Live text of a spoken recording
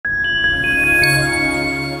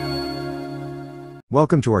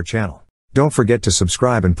Welcome to our channel. Don't forget to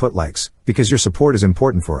subscribe and put likes, because your support is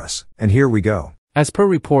important for us. And here we go. As per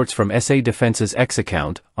reports from SA Defense's X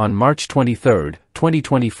account, on March 23,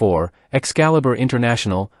 2024, Excalibur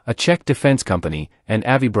International, a Czech defense company, and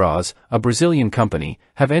Avibraz, a Brazilian company,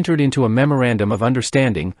 have entered into a Memorandum of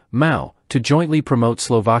Understanding, MOU, to jointly promote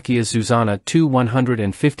Slovakia's Zuzana II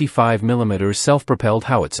 155mm self-propelled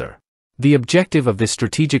howitzer. The objective of this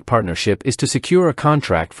strategic partnership is to secure a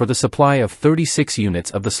contract for the supply of 36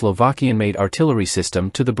 units of the Slovakian-made artillery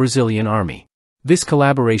system to the Brazilian army. This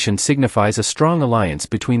collaboration signifies a strong alliance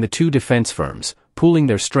between the two defense firms, pooling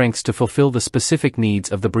their strengths to fulfill the specific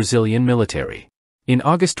needs of the Brazilian military. In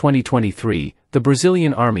August 2023, the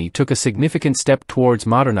Brazilian army took a significant step towards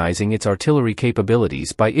modernizing its artillery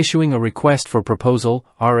capabilities by issuing a request for proposal,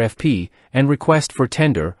 RFP, and request for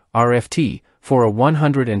tender, RFT, for a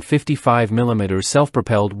 155mm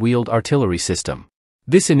self-propelled wheeled artillery system.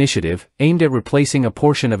 This initiative, aimed at replacing a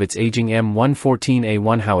portion of its aging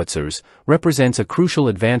M114A1 howitzers, represents a crucial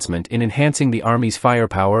advancement in enhancing the Army's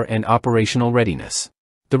firepower and operational readiness.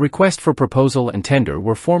 The request for proposal and tender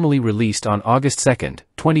were formally released on August 2,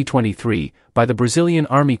 2023, by the Brazilian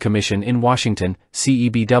Army Commission in Washington,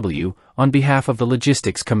 CEBW, on behalf of the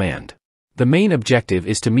Logistics Command. The main objective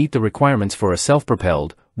is to meet the requirements for a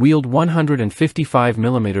self-propelled, wheeled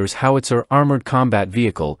 155mm howitzer armored combat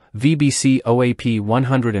vehicle, VBC OAP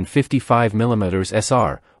 155mm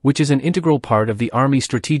SR, which is an integral part of the Army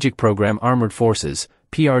Strategic Program Armored Forces,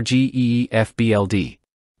 PRGEEFBLD.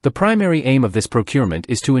 The primary aim of this procurement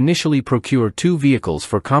is to initially procure 2 vehicles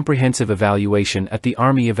for comprehensive evaluation at the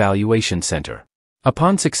Army Evaluation Center.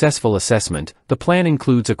 Upon successful assessment, the plan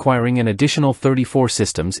includes acquiring an additional 34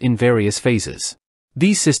 systems in various phases.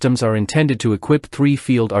 These systems are intended to equip 3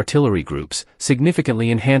 field artillery groups, significantly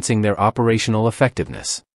enhancing their operational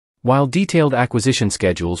effectiveness. While detailed acquisition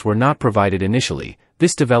schedules were not provided initially,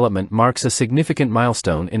 this development marks a significant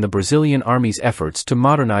milestone in the Brazilian Army's efforts to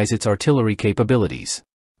modernize its artillery capabilities.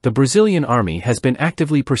 The Brazilian Army has been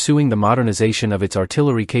actively pursuing the modernization of its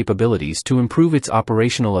artillery capabilities to improve its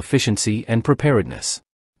operational efficiency and preparedness.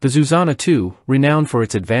 The Zuzana II, renowned for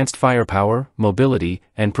its advanced firepower, mobility,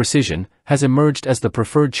 and precision, has emerged as the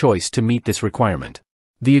preferred choice to meet this requirement.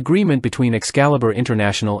 The agreement between Excalibur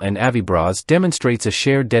International and Avibraz demonstrates a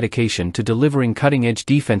shared dedication to delivering cutting-edge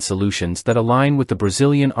defense solutions that align with the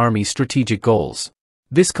Brazilian Army's strategic goals.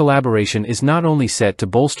 This collaboration is not only set to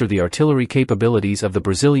bolster the artillery capabilities of the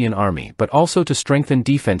Brazilian Army but also to strengthen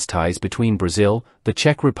defense ties between Brazil, the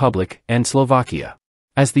Czech Republic, and Slovakia.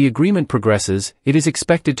 As the agreement progresses, it is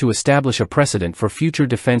expected to establish a precedent for future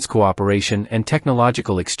defense cooperation and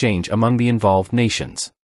technological exchange among the involved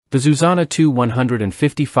nations. The Zuzana II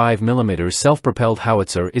 155mm self-propelled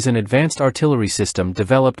howitzer is an advanced artillery system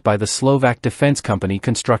developed by the Slovak defense company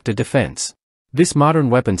Constructa Defense. This modern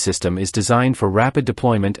weapon system is designed for rapid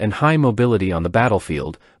deployment and high mobility on the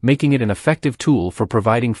battlefield, making it an effective tool for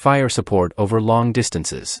providing fire support over long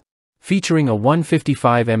distances. Featuring a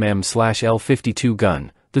 155mm/L52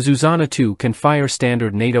 gun, the Zuzana II can fire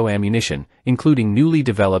standard NATO ammunition, including newly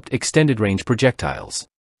developed extended-range projectiles.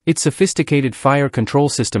 Its sophisticated fire control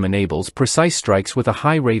system enables precise strikes with a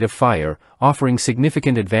high rate of fire, offering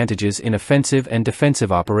significant advantages in offensive and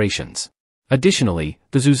defensive operations. Additionally,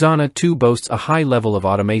 the Zuzana II boasts a high level of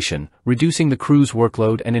automation, reducing the crew's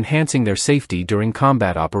workload and enhancing their safety during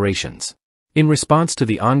combat operations. In response to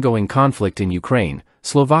the ongoing conflict in Ukraine,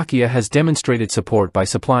 Slovakia has demonstrated support by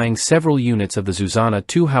supplying several units of the Zuzana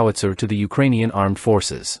II howitzer to the Ukrainian armed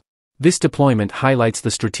forces. This deployment highlights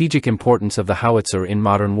the strategic importance of the howitzer in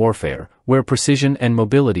modern warfare, where precision and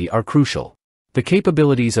mobility are crucial. The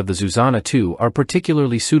capabilities of the Zuzana II are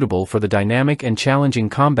particularly suitable for the dynamic and challenging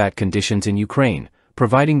combat conditions in Ukraine,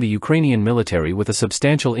 providing the Ukrainian military with a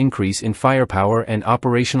substantial increase in firepower and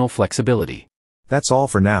operational flexibility. That's all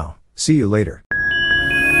for now. See you later.